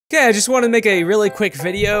Okay, I just want to make a really quick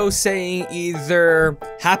video saying either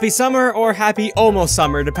happy summer or happy almost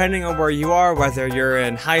summer, depending on where you are, whether you're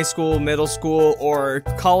in high school, middle school, or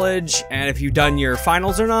college, and if you've done your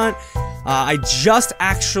finals or not. I just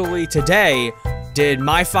actually today did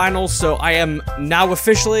my finals, so I am now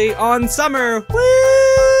officially on summer.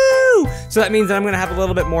 Woo! So that means that I'm gonna have a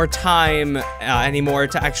little bit more time anymore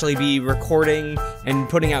to actually be recording and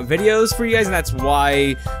putting out videos for you guys, and that's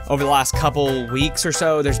why over the last couple weeks or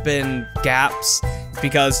so there's been gaps,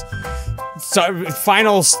 because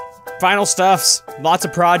final stuffs, lots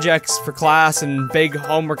of projects for class and big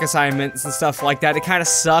homework assignments and stuff like that. It kind of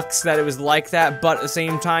sucks that it was like that, but at the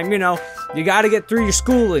same time, you know, you gotta get through your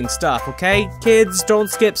schooling stuff, okay? Kids don't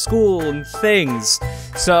skip school and things.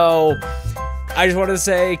 So I just wanted to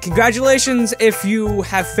say congratulations if you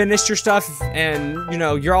have finished your stuff and, you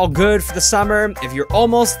know, you're all good for the summer. If you're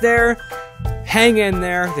almost there, hang in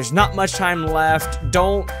there. There's not much time left.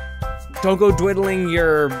 Don't go dwindling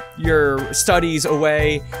your studies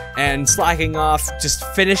away and slacking off. Just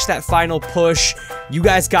finish that final push. You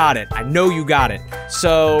guys got it. I know you got it.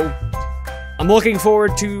 So I'm looking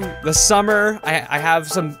forward to the summer. I have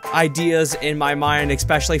some ideas in my mind,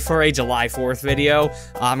 especially for a July 4th video.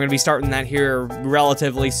 I'm gonna be starting that here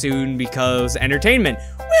relatively soon because entertainment.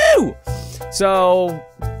 Woo! So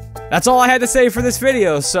that's all I had to say for this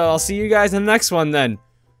video. So I'll see you guys in the next one then.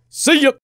 See ya!